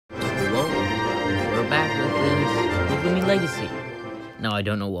back with Loomian Legacy. Now, I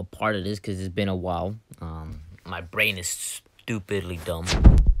don't know what part it is because it's been a while. My brain is stupidly dumb.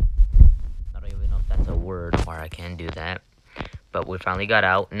 I don't even know if that's a word or I can do that. But we finally got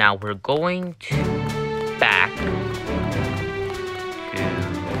out. Now, we're going to back to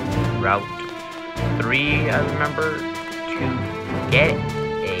Route 3, I remember, to get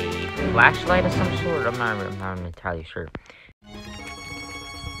a flashlight of some sort. I'm not entirely sure.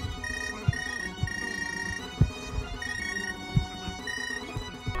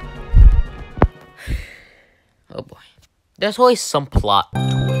 Oh boy. There's always some plot twist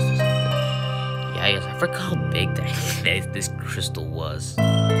or something. Yeah, I forgot how big this crystal was.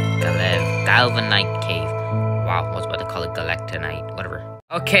 Galvanite cave. Wow, I was about to call it Galactonite. Whatever.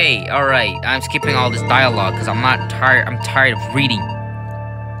 Okay, alright. I'm skipping all this dialogue because I'm tired of reading.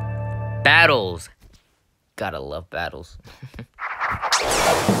 Battles. Gotta love battles.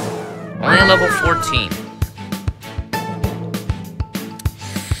 Only level 14.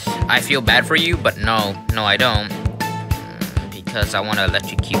 I feel bad for you, but no, I don't. Because I want to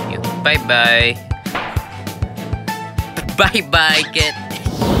electrocute you. Bye-bye. Bye-bye. Get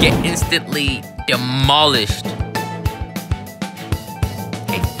instantly demolished.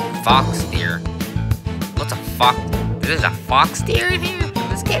 A fox deer. What's a fox? There's a fox deer in here in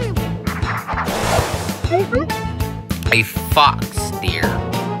this game? A fox deer.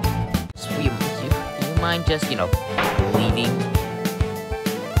 Sweet, do you mind just, leaving?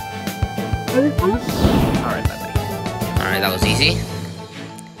 Alright, bye-bye. Alright, that was easy.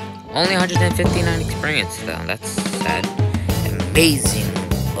 Only 159 experience, though. That's sad. Amazing.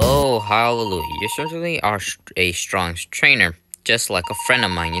 Oh, hallelujah. You certainly are a strong trainer. Just like a friend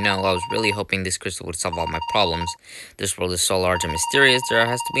of mine. I was really hoping this crystal would solve all my problems. This world is so large and mysterious, there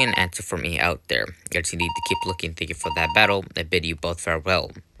has to be an answer for me out there. You need to keep looking. Thank you for that battle. I bid you both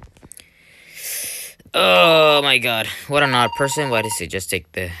farewell. Oh my god. What an odd person. Why did he just take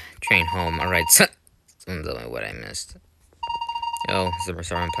the train home? Alright, someone tell me what I missed. Oh, is the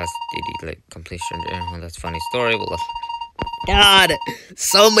restaurant past DD like completion? Oh, that's a funny story. Well, God,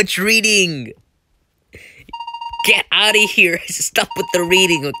 so much reading. Get out of here. Stop with the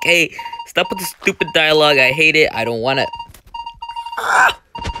reading, okay? Stop with the stupid dialogue. I hate it. I don't want to.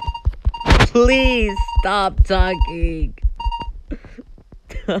 Please stop talking.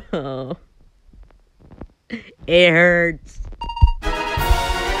 Oh. It hurts.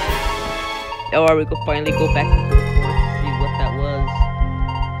 Or we could finally go back to the forest to see what that was.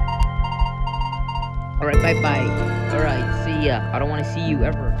 Alright, bye-bye. Alright, see ya. I don't want to see you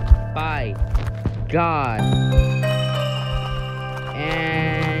ever. Bye. God.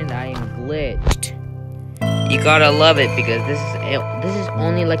 And I am glitched. You gotta love it because this is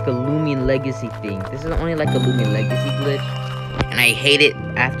only like a Loomian Legacy thing. This is only like a Loomian Legacy glitch. And I hate it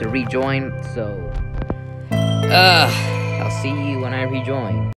after rejoin, so... I'll see you when I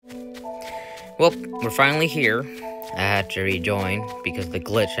rejoin. Well, we're finally here. I had to rejoin because the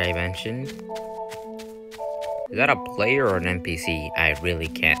glitch I mentioned. Is that a player or an NPC? I really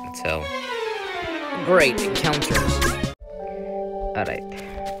can't tell. Great encounters. Alright.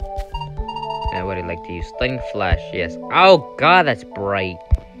 And what do you like to use? Stunning flash, yes. Oh god, that's bright.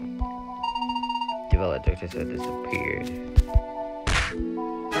 Developed objectives have disappeared.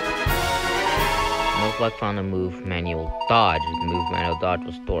 No luck found a move manual dodge. The move manual dodge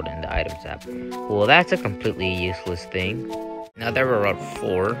was stored in the items app. Well, that's a completely useless thing. Now that we're at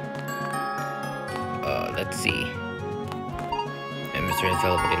 4. Let's see. And Mr.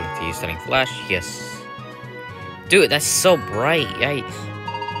 Availability to use stunning flash. Yes. Dude, that's so bright. Yikes.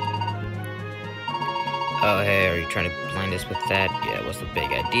 Oh, hey, are you trying to blind us with that? Yeah, what's the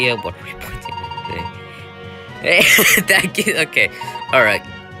big idea? What are we pointing at? Hey, that kid. Okay. Alright.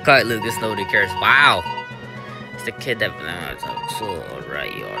 Quiet, Lucas. Nobody cares. Wow. It's the kid that. So,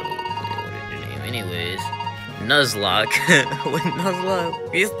 alright, you are. What is your name? Anyways. Nuzlocke. With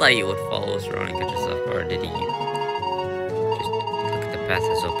Nuzlocke. You thought you would follow us around and get yourself, or did you? Just look at the path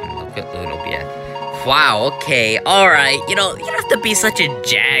that's open. Look at Loomian. Wow, okay, alright. You don't have to be such a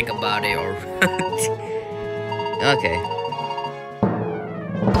jag about it, or... Okay.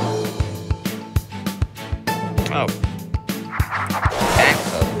 Oh. Back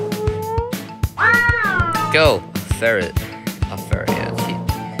up. Go. A ferret. A ferret, yeah. See,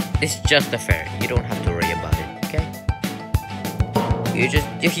 it's just a ferret. You don't have to worry about it, okay? You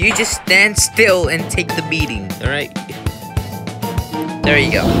just stand still and take the beating, alright? There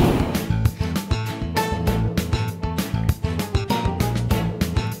you go.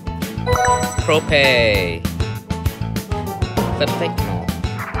 Propay. Clip no.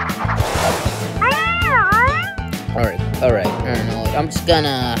 Alright. I don't know. I'm just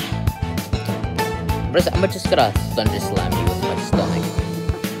gonna I'm just gonna thunder slam you with my stomach.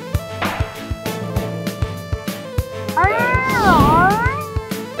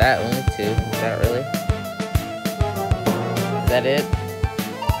 That only 2? Is that really? Is that it?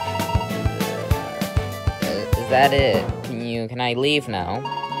 Is that it? Can I leave now?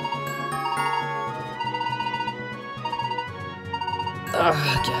 Oh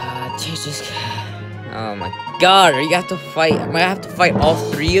god, Jesus. Oh my god, are you have to fight? Am I gonna have to fight all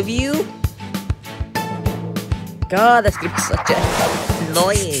 3 of you? God, that's gonna be such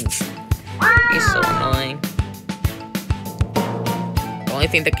annoying. He's so annoying. The only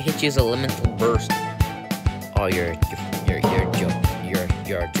thing that can hit you is elemental burst. Oh, you're a joke. You're a joke.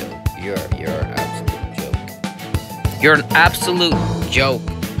 You're an absolute joke. You're an absolute joke.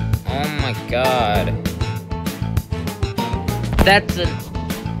 Oh my god. That's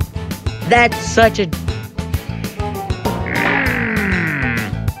such a.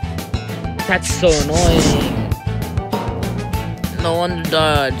 That's so annoying. No one to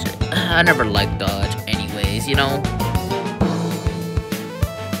dodge. I never liked dodge anyways, you know?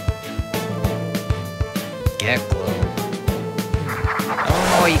 Get glow. I don't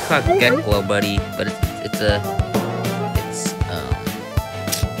know why you call it get glow, buddy, but it's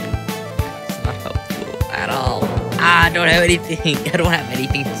not helpful at all. I don't have anything. I don't have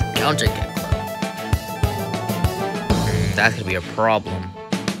anything to counter get glow. That's gonna be a problem.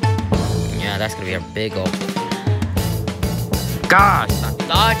 Yeah, that's gonna be a big old. Gosh, stop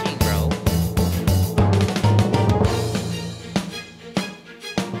dodging, bro.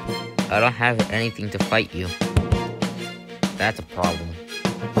 I don't have anything to fight you. That's a problem.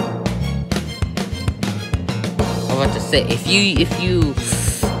 I was about to say, if you.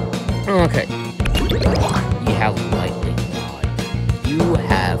 Okay. You have lightning rod. You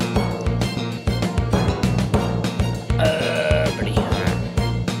have. Pretty hard.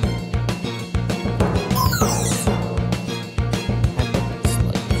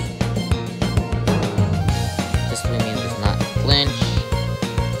 This Loomian does not flinch.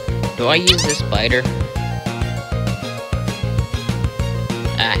 Do I use this spider?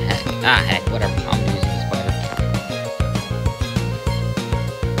 Ah heck, whatever. I'm using the spider.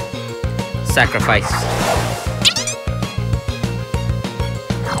 Sacrifice.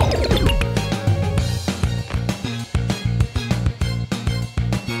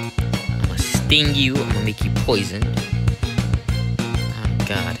 I'm gonna sting you. I'm gonna make you poisoned. Oh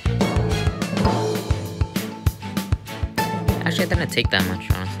god. Actually, I didn't take that much,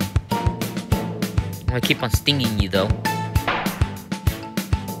 honestly. I'm gonna keep on stinging you, though.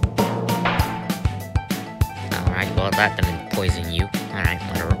 Alright, well, that didn't poison you. Alright,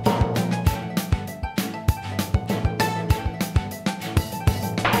 whatever.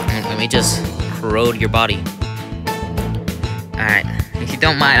 Let me just corrode your body. Alright, if you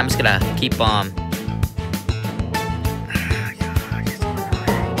don't mind, I'm just gonna keep on.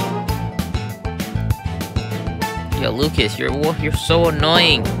 Yo, Lucas, you're so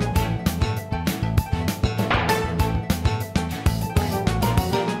annoying.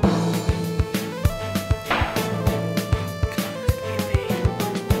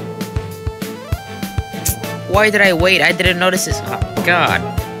 Why did I wait? I didn't notice this. Oh, God.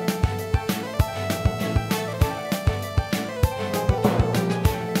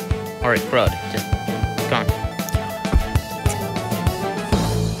 Alright, crud. Just gone.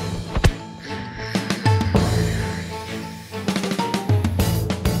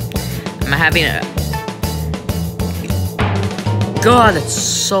 I'm having a. God, that's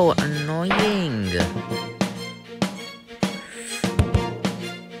so annoying.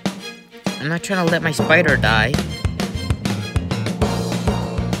 I'm not trying to let my spider die.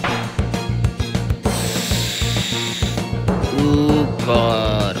 Ooh,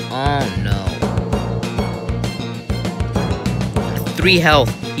 God. Oh, no. 3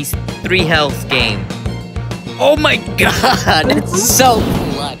 health. He's 3 health game. Oh, my God. That's so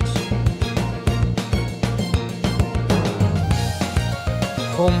clutch.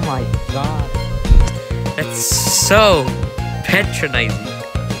 Oh, my God. That's so patronizing.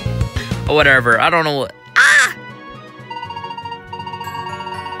 Or whatever. I don't know what. Ah!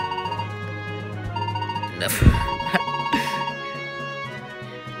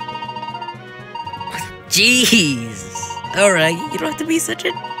 Jeez. Alright, you don't have to be such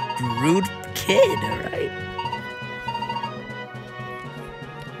a rude kid, alright?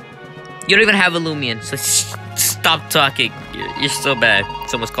 You don't even have a Loomian, so stop talking. You're so bad.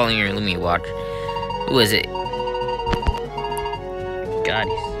 Someone's calling your Loomian watch. Who is it? God,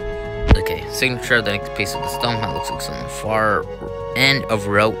 okay, signature of the next piece of the stone. That looks like some far end of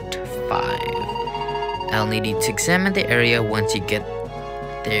Route 5. I'll need you to examine the area once you get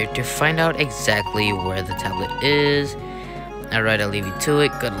there to find out exactly where the tablet is. Alright, I'll leave you to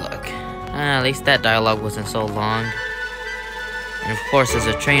it. Good luck. At least that dialogue wasn't so long. And of course, as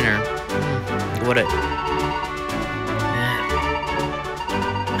a trainer, what a...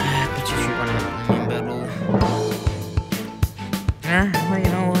 but you should wanna have Loomian battle. Well, you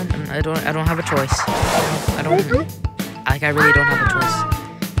know what? I don't have a choice. I really don't have a choice.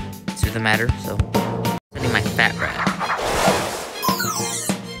 It's the matter, so sending my fat rat.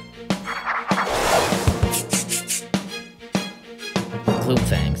 Glue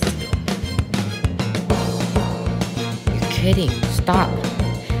fangs. You're kidding. Stop.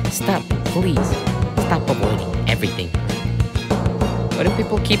 Stop, please. Stop avoiding everything. Why do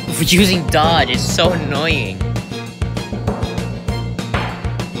people keep using dodge? It's so annoying.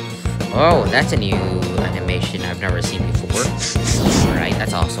 Oh, that's a new animation I've never seen before. Alright,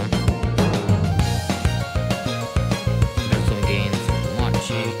 that's awesome. There's some games I'm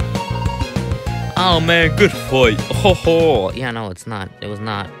watching. Oh man, good fight. Ho ho. Yeah, no, it's not. It was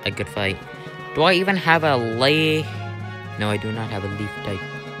not a good fight. Do I even have a lay? No, I do not have a leaf type.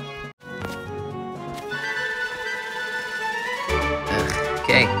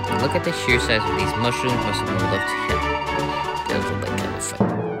 Okay, look at the sheer size of these mushrooms. I would love to hit. Those look like kind of fight.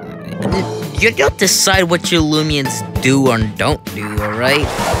 You don't decide what your Loomians do or don't do, alright?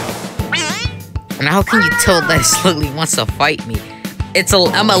 And how can you tell that Slugly wants to fight me?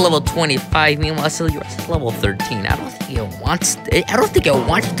 I'm at level 25, meanwhile you're at level 13. I don't think it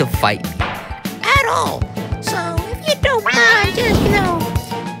wants to fight me. At all. So if you don't mind,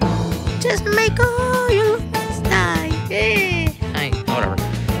 just make all your Loomians die. Yeah. Hey, whatever.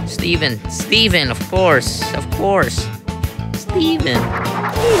 Steven, of course. Steven.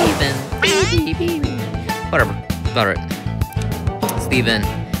 Whatever. Alright. Steven,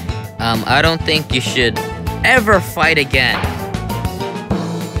 I don't think you should ever fight again.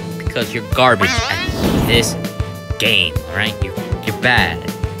 Because you're garbage at this game, alright? You're bad.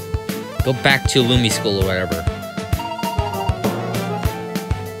 Go back to Lumi school or whatever.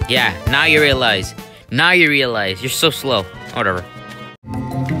 Yeah, now you realize. You're so slow. Whatever.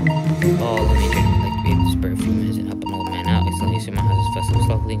 Oh, let me drink like to be able to spare a few minutes and help an old man out. It's not easy, my house is festival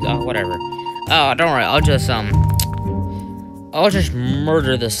sluglings. Oh, whatever. Oh, don't worry. I'll just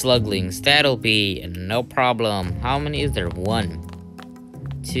murder the sluglings. That'll be no problem. How many is there? 1,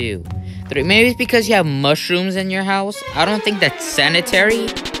 2, 3. Maybe it's because you have mushrooms in your house. I don't think that's sanitary.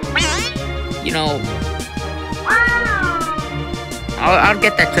 You know, I'll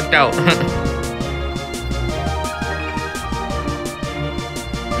get that checked out.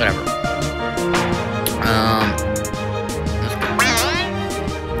 Whatever.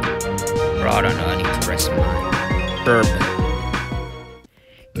 Bro, I don't know. I need to rest my burb.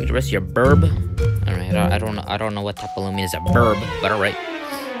 You need to rest your burb? Alright, I don't know what type of Loomian is a burb, but alright.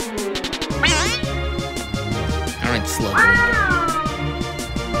 Alright, slowly.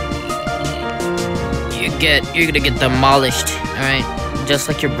 You're gonna get demolished, alright? Just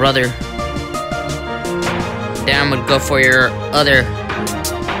like your brother. Then I'm gonna go for your other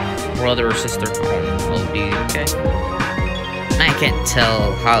brother or sister. Oh, dude, okay? I can't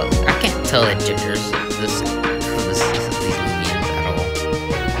tell the gingers these Loomians at all.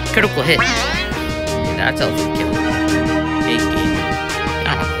 Critical hit. Yeah, that's overkill. Big game. I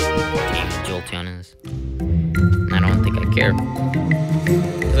don't know. Jolty on this. I don't think I care.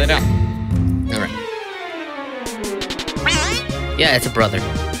 Cause I don't. Alright. Yeah, it's a brother.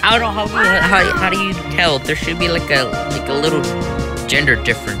 I don't know how do you tell? There should be like a little gender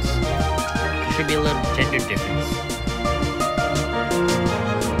difference. There should be a little gender difference.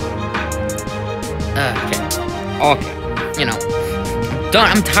 Okay. You know,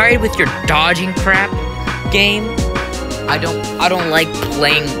 I'm tired with your dodging crap game. I don't like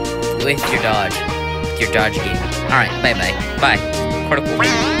playing with your dodge game. All right, bye. Critical.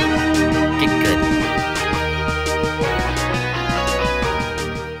 Get good.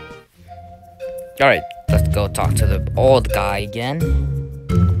 All right, let's go talk to the old guy again.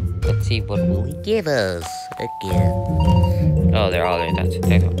 Let's see what will he give us again. Oh, they're all there. That's it.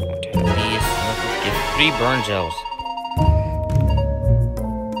 They don't want to have these. Get 3 burn gels.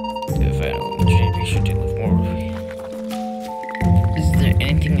 If I don't we should deal with more. Is there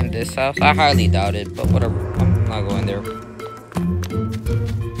anything in this house? I highly doubt it, but whatever. I'm not going there.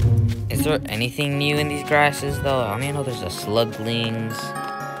 Is there anything new in these grasses, though? I mean, I know there's a sluglings.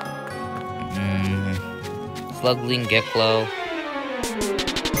 Slugling, Geklo.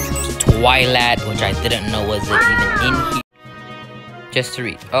 Twilight, which I didn't know was even in here. Just to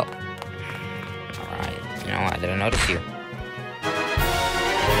read. Oh. Alright. You know what? I didn't notice you.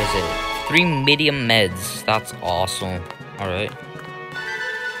 What is it? 3 medium meds. That's awesome. Alright.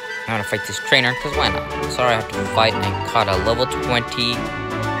 gonna fight this trainer, because why not? Sorry, I have to fight and caught a level 20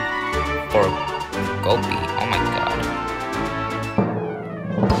 for Gopi. Oh my god.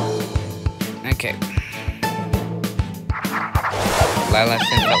 Okay. Lila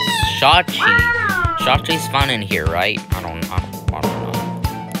sent out Shachi. Shachi's fun in here, right? I don't know.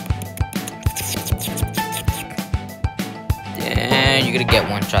 And you're gonna get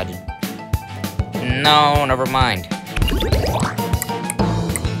one-shotted. No, never mind.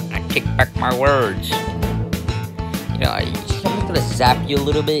 I take back my words. You know, I'm just gonna zap you a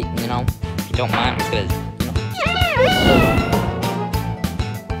little bit, you know. If you don't mind, I'm just gonna, you know.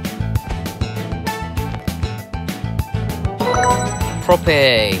 Prope.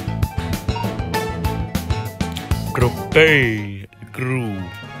 Grew.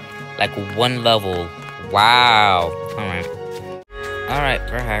 Like one level. Wow. Alright. Alright,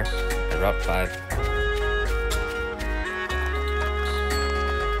 we're here. Route 5.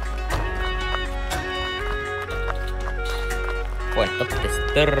 Going up the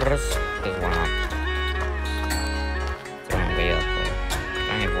stairs. Because why not? It's on way up. Can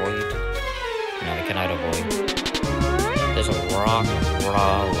I avoid? No, I cannot avoid. There's a rock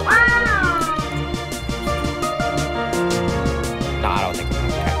brawler. No, I don't think I'm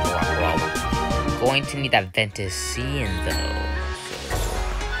gonna catch the rock brawler. Going to need that Ventician though.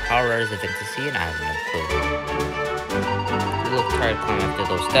 How rare is the Ventician? I have no clue. We'll try to climb after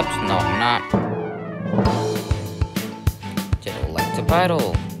those steps. No, I'm not. Electric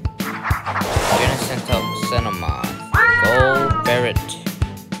battle. Genesento Cinema. Go Barrett.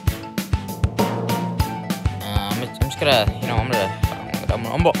 I'm just gonna, you know, I'm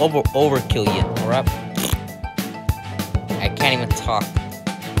gonna overkill you. Alright. I can't even talk.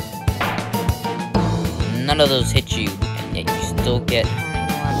 None of those hit you, and yet you still get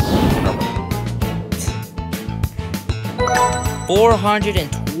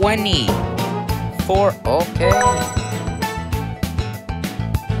 420. Okay.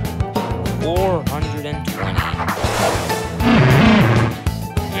 420.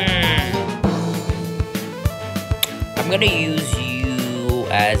 I'm gonna use you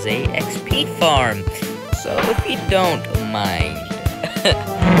as a XP farm, so if you don't mind,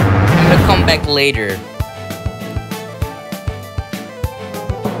 I'm gonna come back later.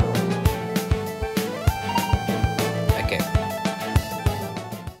 Okay.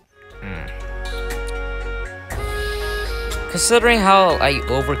 Considering how I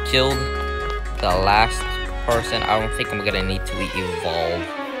overkilled the last person, I don't think I'm gonna need to evolve.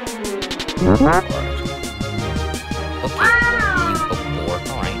 Okay, you before.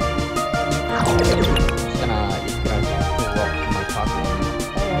 Alright. Just gonna pull up my pocket.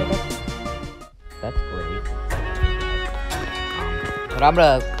 Alright, that's great. But I'm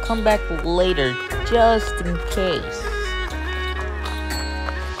gonna come back later just in case.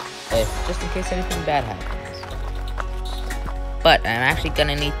 Just in case anything bad happens. But I'm actually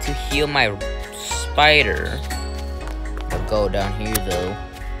gonna need to heal my spider. I'll go down here though,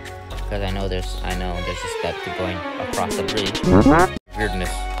 because I know there's a step to going across the bridge. Weirdness.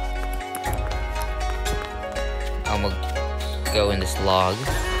 I'm gonna go in this log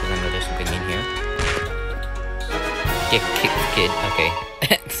because I know there's something in here. Kick the kid. Okay.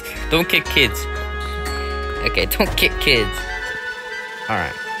 Don't kick kids. Okay, don't kick kids. All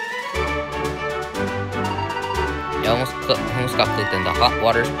right. I almost got cooked in the hot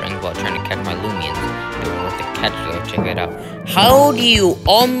water springs while trying to catch my Loomians. They were worth the catch though, check it out. How do you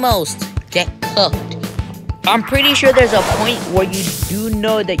almost get cooked? I'm pretty sure there's a point where you do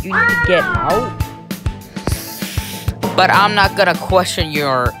know that you need to get out. But I'm not gonna question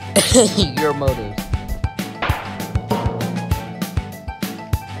your your motives.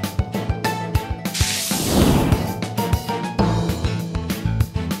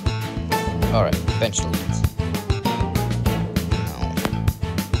 Alright, eventually.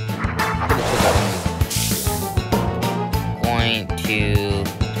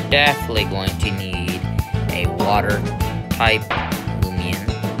 Definitely going to need a water type Loomian,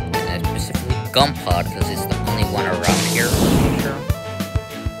 and specifically Gumpod, because it's the only one around here. Sure.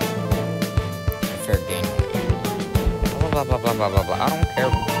 Fair game. Blah blah blah blah blah blah. I don't care.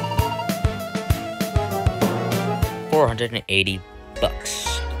 480 bucks.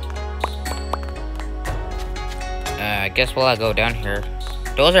 I guess while I go down here,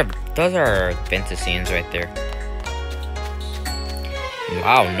 those are Venticians right there.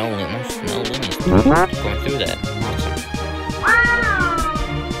 Wow, no limits. Going through that. Awesome.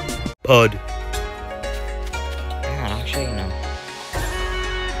 Pud. Actually, no.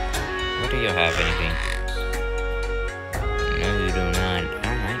 What do you have? Anything? No, you do not.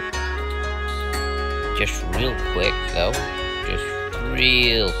 Alright. Just real quick, though. Just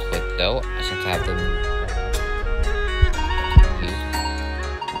real quick though, since I have them.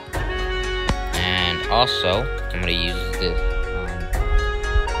 And also, I'm gonna use this.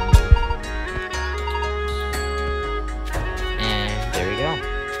 And there we go.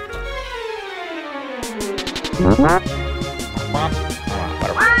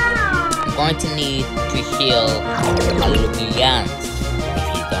 I'm going to need to heal a Loomian,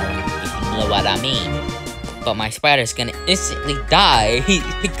 if you know what I mean. But my spider's gonna instantly die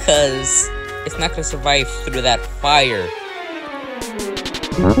because it's not gonna survive through that fire.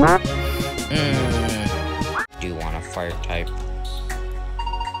 Do you want a fire type?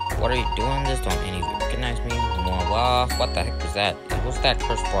 What are you doing this? Don't any of you recognize me? Wow, what the heck was that? What's that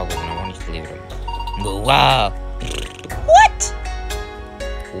curse bubble? And I want you to leave it. Wow. What?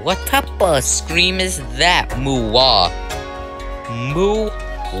 What type of scream is that? Moo-wah.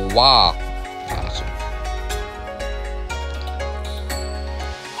 Moo-wah. Awesome.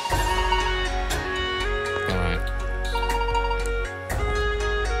 Alright.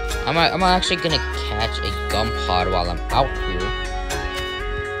 I'm actually gonna catch a gum pod while I'm out here.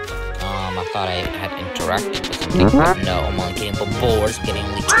 I thought I had interacted with something, but no, I'm only getting Babors, getting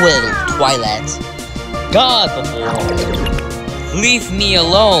only Twilights. God, Babor! Leave me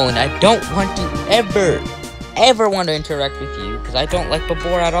alone! I don't want to ever want to interact with you, because I don't like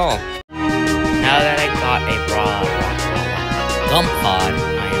Babor at all. Now that I got a gum pod, I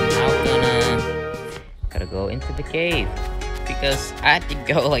am now gotta go into the cave, because I had to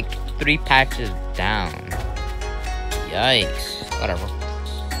go like 3 patches down. Yikes. Whatever.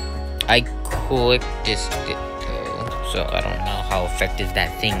 I clicked this though, so I don't know how effective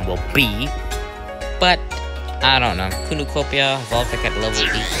that thing will be. But I don't know. Cornucopia evolved like at level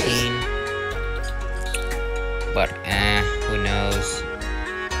 18. But who knows?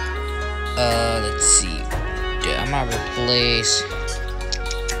 Let's see. I'm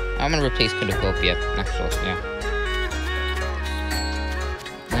gonna replace Cornucopia. Actually, yeah.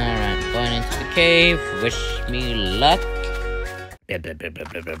 Alright, going into the cave. Wish me luck. Blah, blah, blah,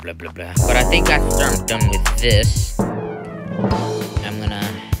 blah, blah, blah, blah, blah. But I think after I'm done with this, I'm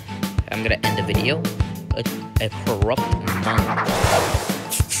gonna end the video. A corrupt monk.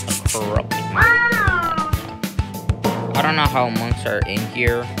 A corrupt monk. I don't know how monks are in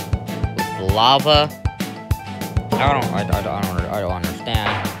here with lava. I don't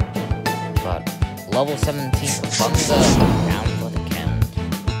understand. But level 17 for Bunga. Down for the count.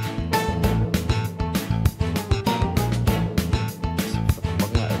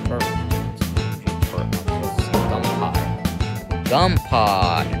 Gum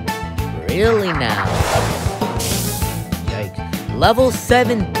pod. Really now? Yikes. Level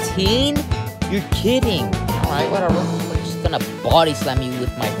 17? You're kidding. Alright, whatever. We're just gonna body slam you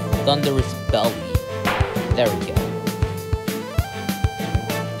with my thunderous belly. There we go.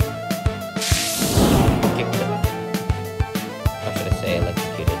 Kicked it. Or should I say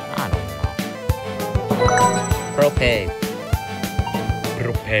electrocuted? I don't know. Propay.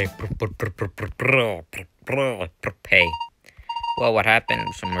 Propay. Well, what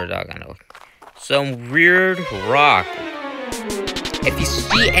happened? Some weird dog, I know. Some weird rock. If you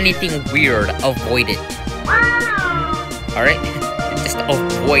see anything weird, avoid it. Alright? Just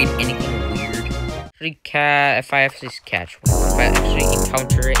avoid anything weird. If I actually catch one, if I actually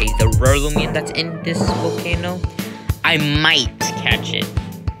encounter the rare Loomian that's in this volcano, I might catch it.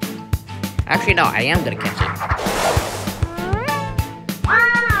 Actually, no, I am gonna catch it.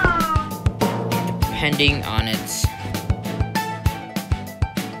 Depending on its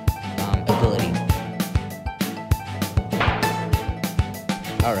ability.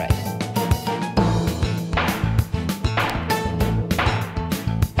 Alright.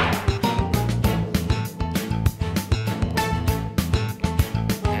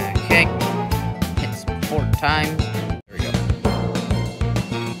 Okay. It's 4 times. There we go.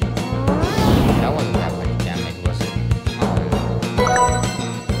 That wasn't that much damage, was it?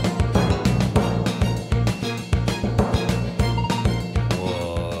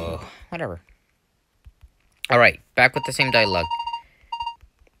 Whoa. Whatever. Alright, back with the same dialogue.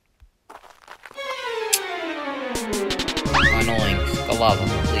 Annoying. Lava,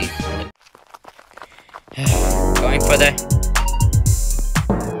 please. Going for the...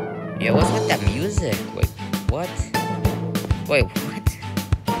 Yeah, what's with that music? Wait, what? Wait, what?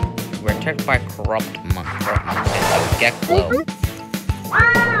 We're attacked by corrupt monk. Get close.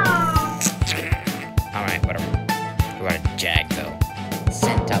 Alright, whatever. We're about to jag, though.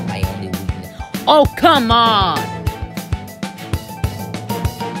 Sent out my only weakness. Oh, come on!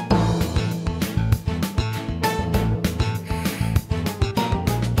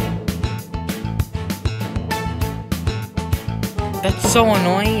 That's so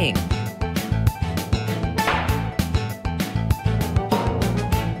annoying.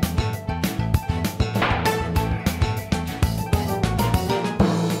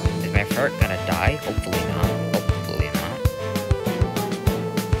 Is my fart gonna die? Hopefully not. Hopefully not.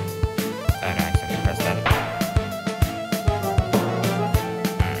 Oh, no, I accidentally pressed that.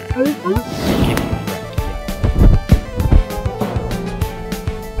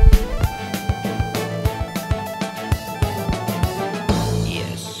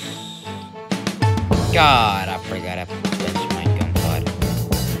 Yes. God, I forgot I bench my gun pod.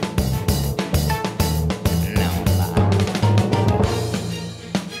 No, I'm not.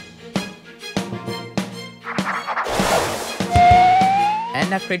 And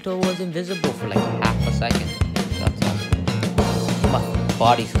that cradle was invisible for like half a second. That's awesome. My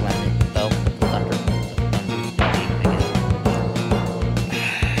body slamming though. Thunder.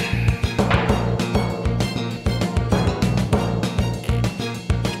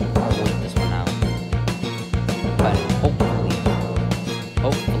 I'll wait this one out. But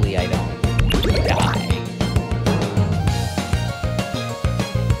hopefully I don't die.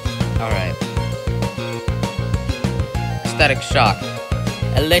 Alright. Static shock.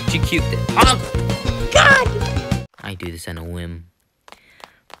 Electrocute it. Oh, God! I do this on a whim.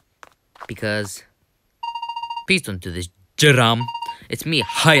 Because... Please don't do this, Jiram. It's me,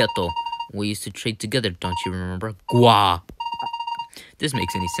 Hayato. We used to trade together, don't you remember? Gwa. This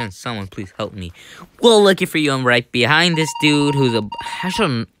makes any sense. Someone please help me. Well, lucky for you, I'm right behind this dude who's a... I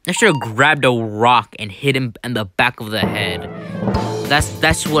should have grabbed a rock and hit him in the back of the head.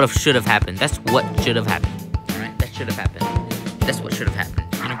 That's what should have happened. That's what should have happened. Alright? That should have happened. That's what should have happened.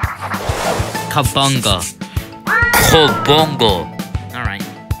 You know? Kabunga. Kabunga. Alright.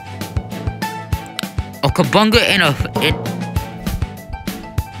 A kabunga in a...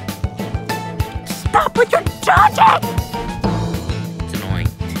 Stop with your dodging! It's annoying.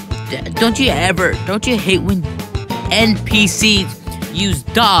 Don't you hate when NPCs use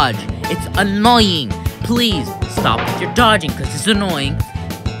dodge? It's annoying. Please, stop with your dodging, because it's annoying.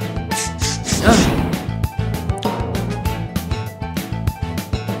 Ugh.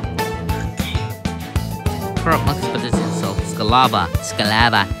 Monkeys put this insult. Scalava.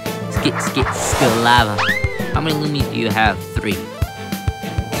 Scalava. Scalava. How many Loomies do you have? 3. I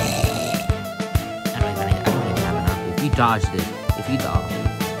don't even have enough. If you dodge this.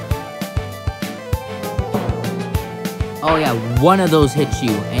 Oh yeah, one of those hits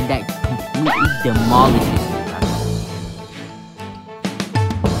you, and that completely demolishes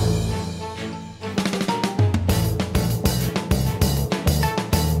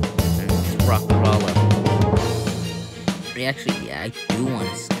you. Rock roller. Actually, yeah, I do want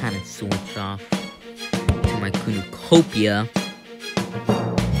to kind of switch off to my cornucopia.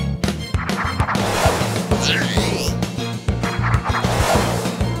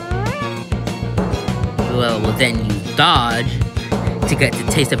 Well, then you dodge to get the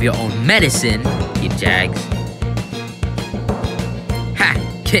taste of your own medicine, you jags. Ha!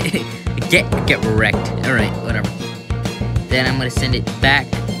 Get wrecked. Alright, whatever. Then I'm gonna send it back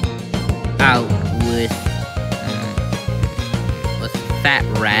out with Fat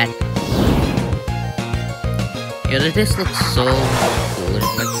Rat. Yeah, this looks so foolish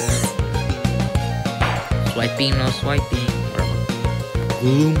like that. Swiping, no swiping.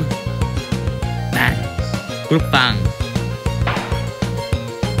 Boom. Bangs. Group bangs.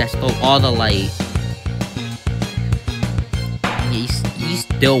 That stole all the light. You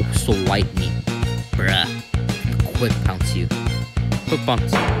still swipe me. Bruh. Quick pounce you. Quick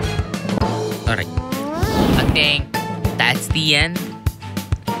pounce. Alright. I think that's the end.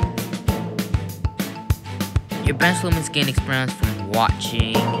 Your bench Lumens gain experience from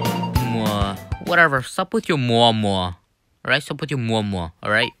watching more. Whatever. Stop with your more. Alright? Stop with your more.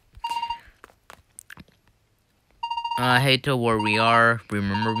 Alright? Hey to where we are.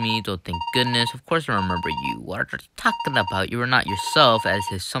 Remember me? Don't thank goodness. Of course I remember you. What are you talking about? You are not yourself as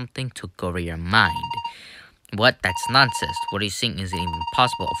if something took over your mind. What? That's nonsense. What are you saying isn't even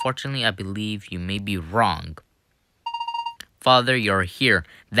possible. Unfortunately, I believe you may be wrong. Father, you're here.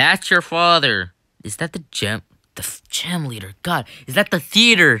 That's your father. Is that the gem leader? God, is that the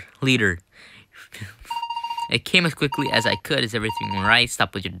theater leader? It came as quickly as I could. Is everything right?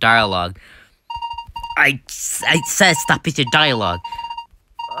 Stop with your dialogue. I said stop with your dialogue.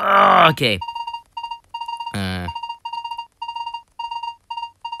 Okay.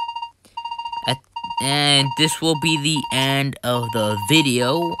 And this will be the end of the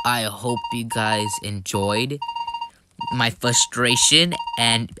video. I hope you guys enjoyed my frustration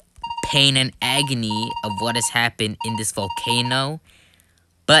and pain and agony of what has happened in this volcano.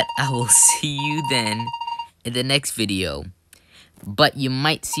 But I will see you then in the next video. But you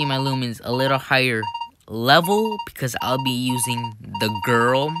might see my Loomians a little higher level because I'll be using the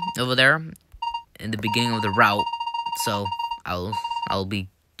girl over there in the beginning of the route. So I'll be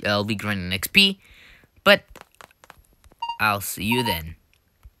grinding XP. But I'll see you then.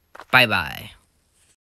 Bye bye.